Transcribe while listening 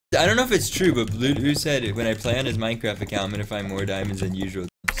I don't know if it's true, but BlueDeww said when I play on his Minecraft account, I'm gonna find more diamonds than usual.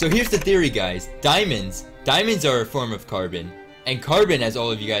 So here's the theory, guys. Diamonds are a form of carbon. And carbon, as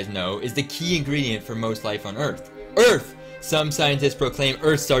all of you guys know, is the key ingredient for most life on Earth. Earth! Some scientists proclaim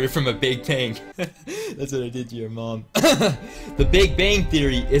Earth started from a Big Bang. That's what I did to your mom. The Big Bang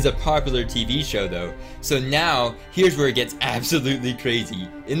Theory is a popular TV show, though. So now, here's where it gets absolutely crazy.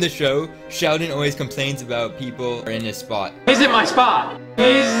 In the show, Sheldon always complains about people are in his spot. Is it my spot?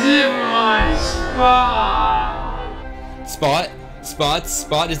 Is it my spot?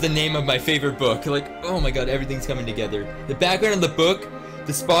 Spot is the name of my favorite book. Like, oh my god, everything's coming together. The background of the book,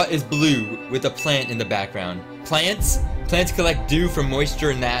 the spot is blue with a plant in the background. Plants collect dew from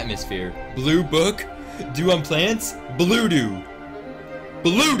moisture in the atmosphere. Blue book, dew on plants, BlueDeww.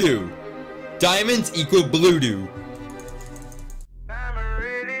 BlueDeww. Diamonds equal BlueDeww.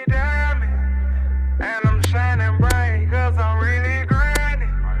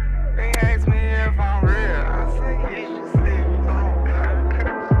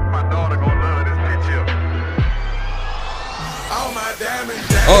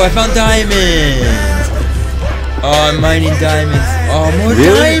 Oh, I found diamonds! Oh, I'm mining diamonds. Oh, more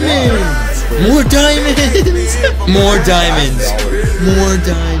diamonds! More diamonds! More diamonds! More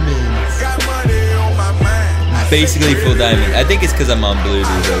diamonds! Basically full diamond. I think it's because I'm on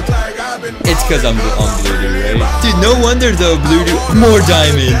BlueDeww though. It's because I'm on BlueDeww, right? Dude, no wonder though, BlueDeww. More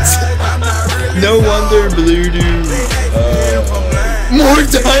diamonds! No wonder BlueDeww. More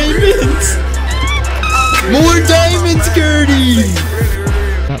diamonds! More diamonds, Kurdie!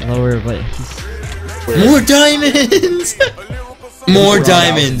 Not lower, but he's... More diamonds! More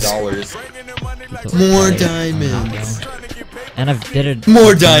diamonds! More diamonds! And I've did it.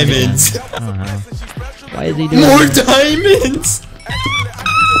 More diamonds! I don't know. Why is he doing More that? diamonds!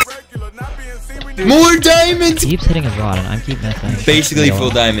 More diamonds! He keeps hitting his rod and I keep missing. Basically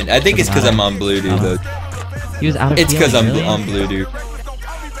full diamond. I think it's because I'm on BlueDeww though. He was out of It's because I'm really? on BlueDeww.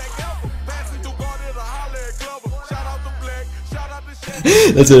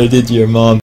 That's what I did to your mom.